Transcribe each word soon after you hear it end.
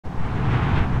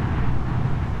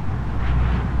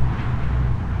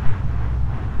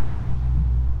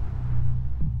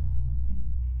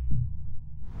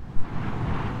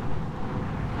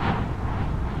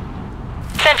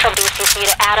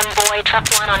Adam Boy, truck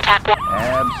 1 on tack 1.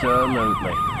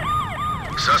 Absolutely.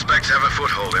 Suspects have a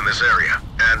foothold in this area,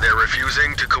 and they're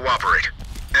refusing to cooperate.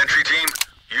 Entry team,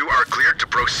 you are cleared to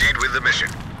proceed with the mission.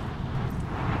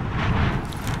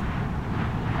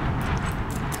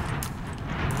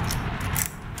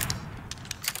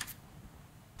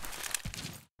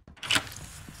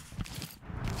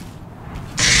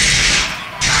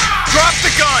 Drop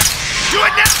the gun! Do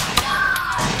it now!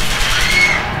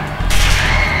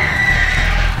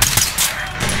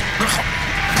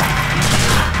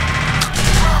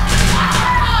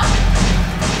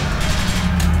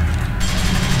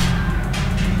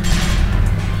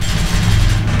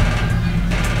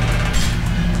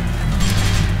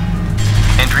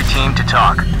 Entry team to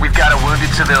talk. We've got a wounded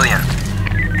civilian.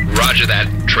 Roger that.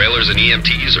 Trailers and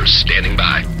EMTs are standing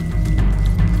by.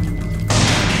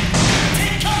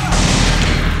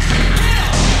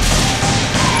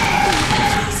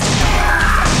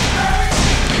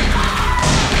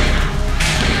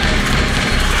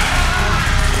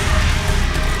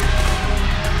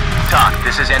 Talk,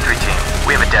 this is entry team.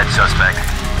 We have a dead suspect.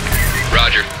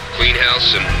 Roger. Clean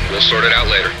house and we'll sort it out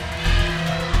later.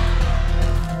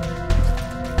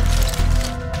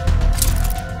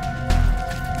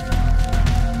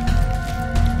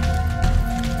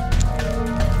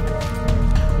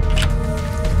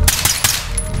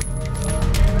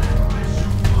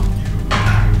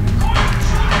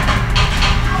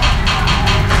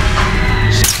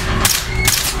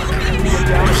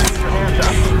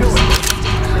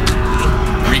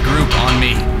 Regroup on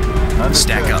me.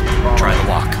 Stack up. Try the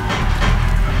lock.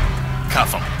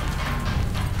 Cuff him.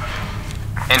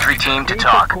 Entry team to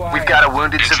talk. We've got a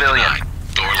wounded civilian.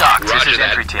 Talk, this Roger is that.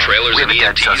 entry team. Trailers We have and a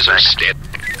dead EMTs are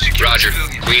suspect. Roger.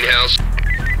 Clean house.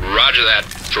 Roger that.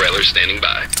 Trailers standing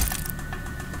by.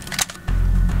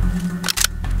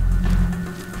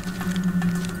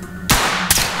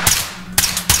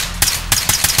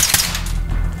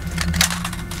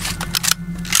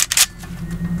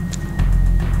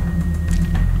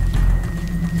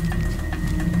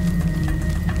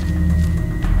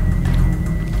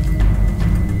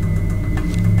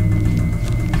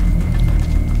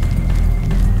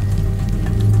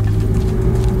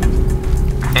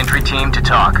 Entry team to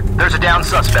talk. There's a down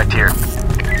suspect here.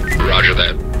 Roger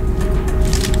that.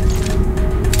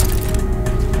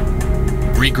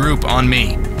 Regroup on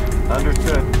me.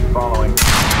 Understood. Following.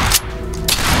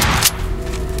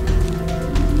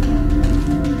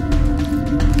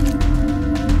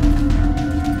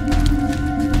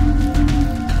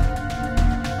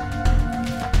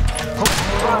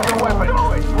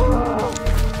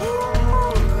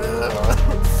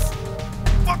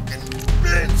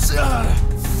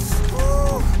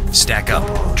 Stack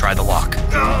up. Try the lock.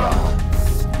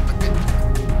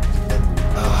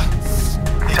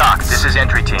 Talk, this is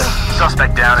entry team.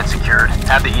 Suspect down and secured.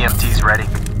 Have the EMTs ready.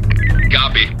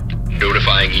 Copy.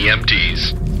 Notifying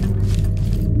EMTs.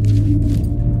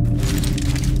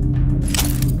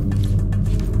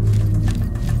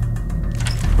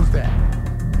 Who's that?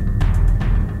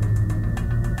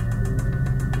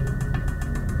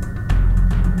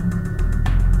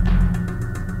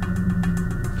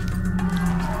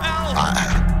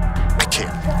 I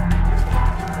can't.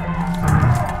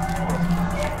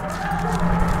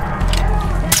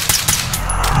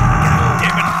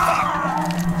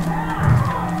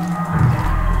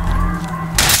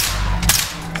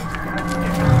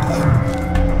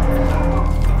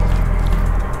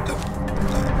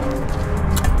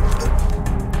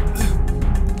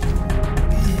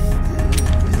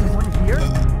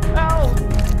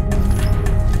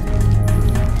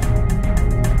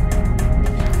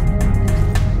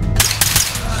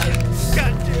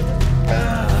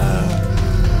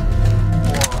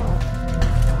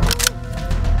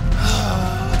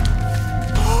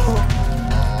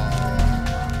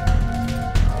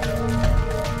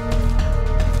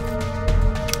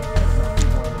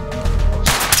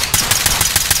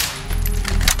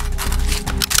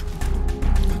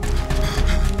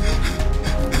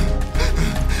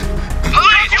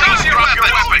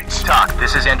 Talk,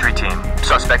 this is entry team.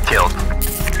 Suspect killed.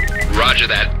 Roger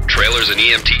that. Trailers and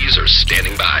EMTs are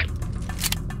standing by.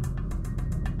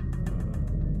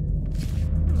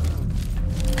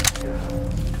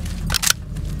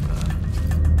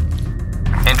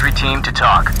 Entry team to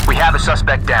talk. We have a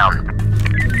suspect down.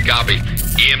 Copy.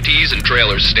 EMTs and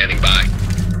trailers standing by.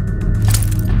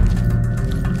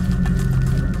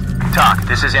 Talk,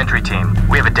 this is entry team.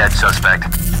 We have a dead suspect.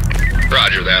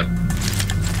 Roger that.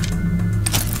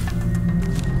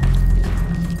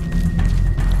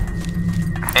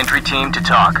 Entry team to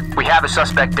talk. We have a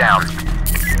suspect down.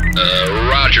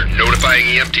 Roger. Notifying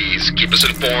EMTs. Keep us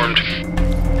informed.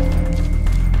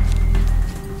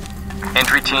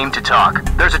 Entry team to talk.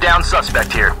 There's a down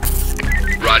suspect here.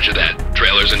 Roger that.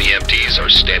 Trailers and EMTs are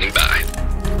standing by.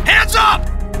 Hands up!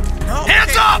 No, Hands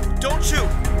okay. up! Don't shoot.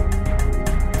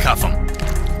 Cuff him.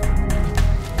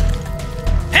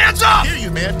 Hands up! I hear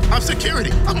you, man. I'm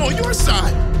security. I'm on your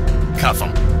side. Cuff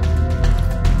him.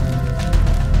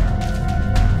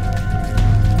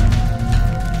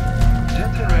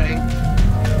 Jensen ready.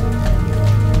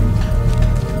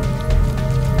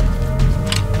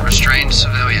 Restrained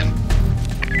civilian.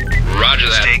 Roger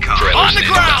that. Stay calm. Trailers On the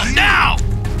standing ground, now!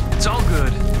 It's all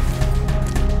good.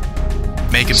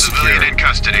 Make him Civilian secure. in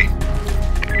custody.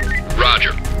 by.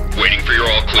 Roger. Waiting for your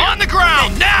all clear. On the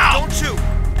ground, now! Don't shoot.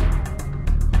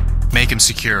 Make him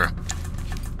secure.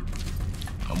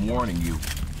 I'm warning you.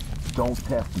 Don't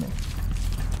test me.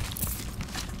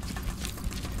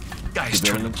 Guys,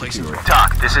 turn the place secure. around.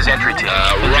 Talk, this is entry team.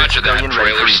 Injured Roger that. civilian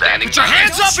ready for Trailer evac. standing Put your by.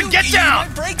 hands up and get down!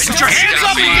 Put your hands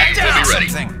up and get We'll down! be ready.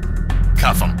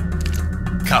 Cuff him.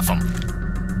 Cuff him.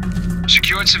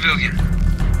 Secured civilian.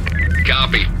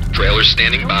 Copy. Trailer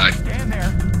standing by. Stand there.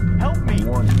 Help me. I'm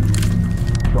warning you.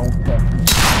 Don't test me.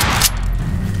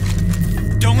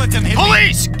 Don't let them hit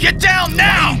Police! Get down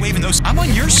now! me. Waving those. I'm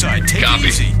on your side. Take it Copy.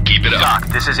 easy. Keep it up. Talk,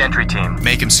 this is entry team.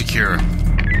 Make him secure.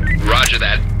 Roger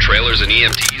that. Trailers and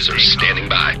EMTs are standing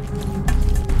by.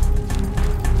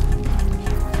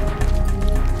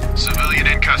 Civilian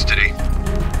in custody.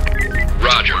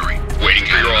 Roger. Waiting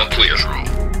for your all clear.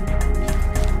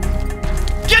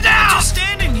 Get down! Just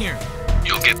standing here.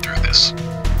 You'll get through this.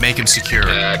 Make him secure.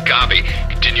 Copy.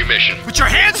 Continue mission. Put your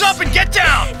hands up and get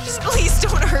down! Just please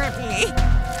don't hurt me.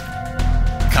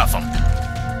 Cuff him.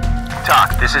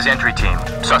 Talk, this is entry team.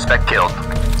 Suspect killed.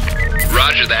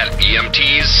 Roger that.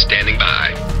 EMTs standing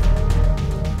by.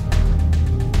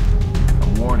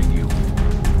 I'm warning you.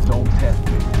 Don't test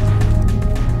me.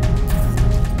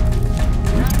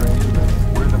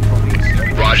 We're the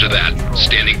police. Roger that.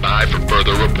 Standing by for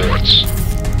further reports.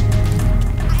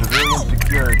 Civilian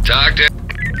secured. Talk to...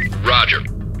 Roger.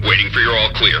 Waiting for your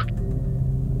all clear.